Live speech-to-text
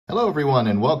Hello everyone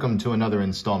and welcome to another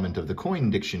installment of the Coin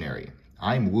Dictionary.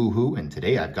 I'm Woohoo and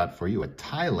today I've got for you a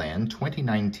Thailand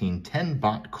 2019 10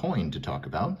 baht coin to talk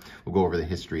about. We'll go over the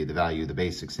history, the value, the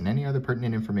basics, and any other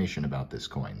pertinent information about this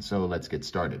coin. So let's get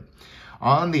started.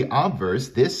 On the obverse,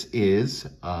 this is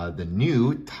the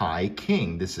new Thai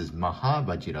king. This is Maha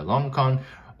Vajiralongkorn,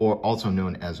 or also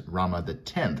known as Rama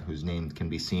X, whose name can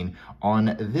be seen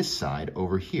on this side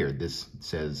over here. This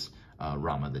says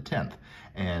Rama X.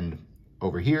 And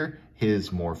over here,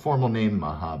 his more formal name,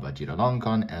 Maha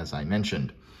Vajiralongkorn, as I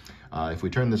mentioned. If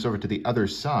we turn this over to the other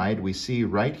side, we see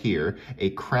right here a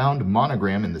crowned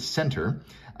monogram in the center.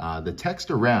 The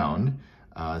text around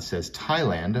says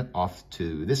Thailand off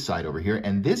to this side over here,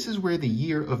 and this is where the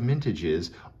year of mintage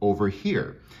is over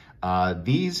here.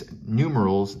 These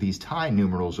numerals, these Thai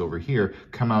numerals over here,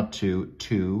 come out to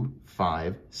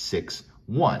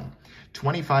 2561.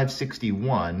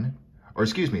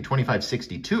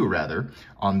 2562 rather,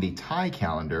 on the Thai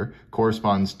calendar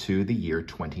corresponds to the year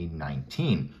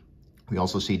 2019. We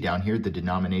also see down here the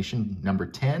denomination number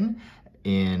 10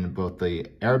 in both the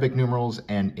Arabic numerals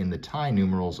and in the Thai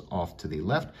numerals off to the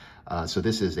left. So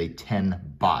this is a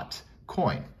 10 baht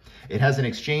coin. It has an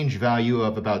exchange value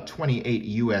of about 28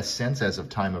 US cents as of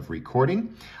time of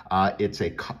recording. It's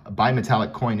a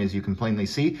bimetallic coin, as you can plainly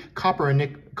see. Copper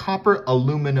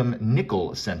aluminum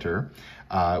nickel center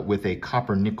with a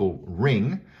copper nickel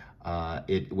ring.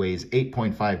 It weighs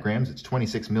 8.5 grams. It's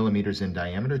 26 millimeters in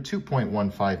diameter,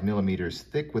 2.15 millimeters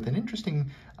thick, with an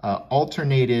interesting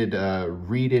alternated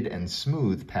reeded and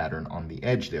smooth pattern on the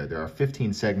edge there. There are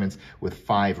 15 segments with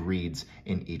 5 reeds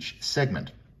in each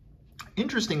segment.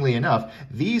 Interestingly enough,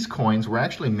 these coins were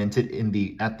actually minted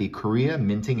at the Korea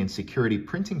Minting and Security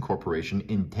Printing Corporation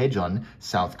in Daejeon,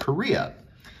 South Korea.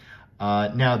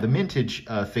 Now, the mintage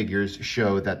figures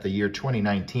show that the year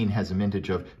 2019 has a mintage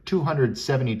of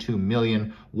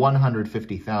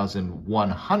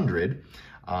 272,150,100.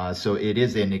 So it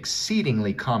is an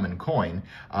exceedingly common coin.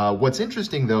 What's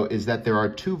interesting, though, is that there are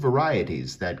 2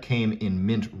 varieties that came in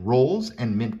mint rolls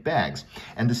and mint bags.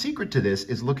 And the secret to this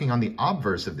is looking on the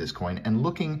obverse of this coin and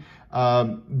looking,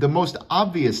 the most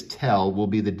obvious tell will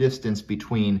be the distance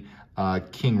between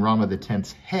King Rama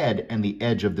X's head and the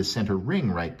edge of the center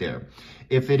ring right there.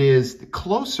 If it is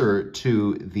closer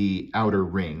to the outer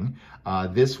ring,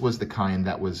 this was the kind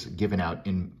that was given out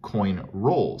in coin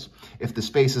rolls. If the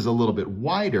space is a little bit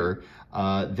wider,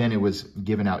 then it was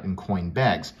given out in coin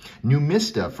bags.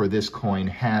 Numista for this coin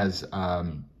has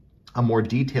a more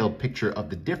detailed picture of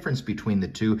the difference between the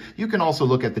two. You can also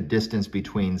look at the distance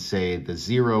between, say, the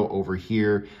 0 over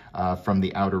here from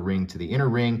the outer ring to the inner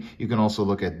ring. You can also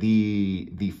look at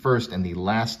the first and the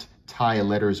last Thai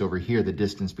letters over here, the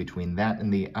distance between that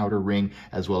and the outer ring,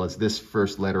 as well as this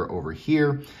first letter over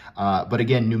here. But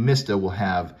again, Numista will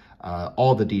have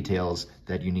all the details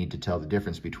that you need to tell the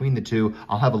difference between the two.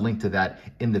 I'll have a link to that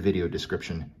in the video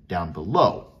description down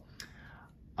below.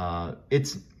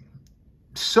 It's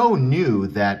so new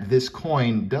that this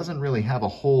coin doesn't really have a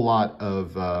whole lot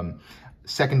of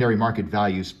secondary market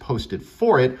values posted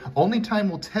for it. Only time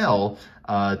will tell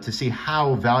to see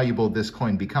how valuable this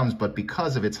coin becomes, but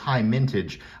because of its high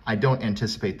mintage, I don't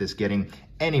anticipate this getting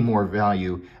any more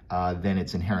value than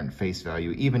its inherent face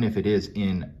value, even if it is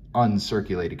in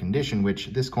uncirculated condition,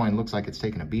 which this coin looks like it's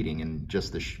taken a beating in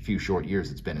just the few short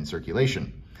years it's been in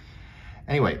circulation.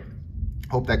 Anyway,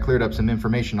 hope that cleared up some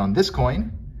information on this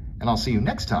coin. And I'll see you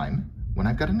next time when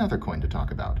I've got another coin to talk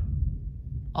about.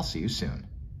 I'll see you soon.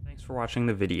 Thanks for watching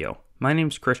the video. My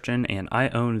name's Christian and I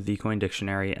own The Coin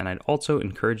Dictionary, and I'd also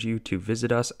encourage you to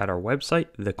visit us at our website,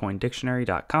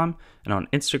 thecoindictionary.com, and on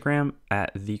Instagram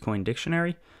at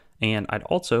thecoindictionary. And I'd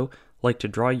also like to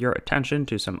draw your attention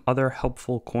to some other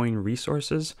helpful coin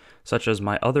resources, such as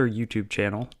my other YouTube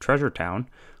channel, Treasure Town,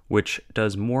 which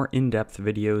does more in-depth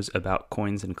videos about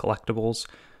coins and collectibles,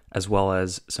 as well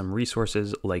as some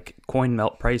resources like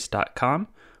coinmeltprice.com,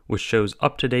 which shows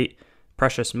up-to-date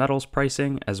precious metals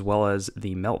pricing, as well as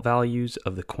the melt values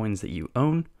of the coins that you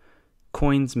own,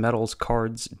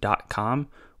 coinsmetalscards.com,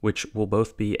 which will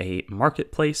both be a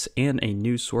marketplace and a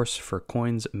news source for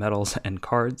coins, metals, and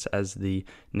cards, as the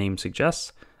name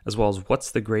suggests, as well as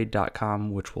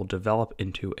whatsthegrade.com, which will develop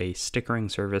into a stickering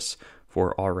service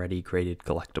for already graded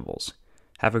collectibles.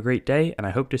 Have a great day, and I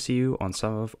hope to see you on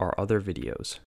some of our other videos.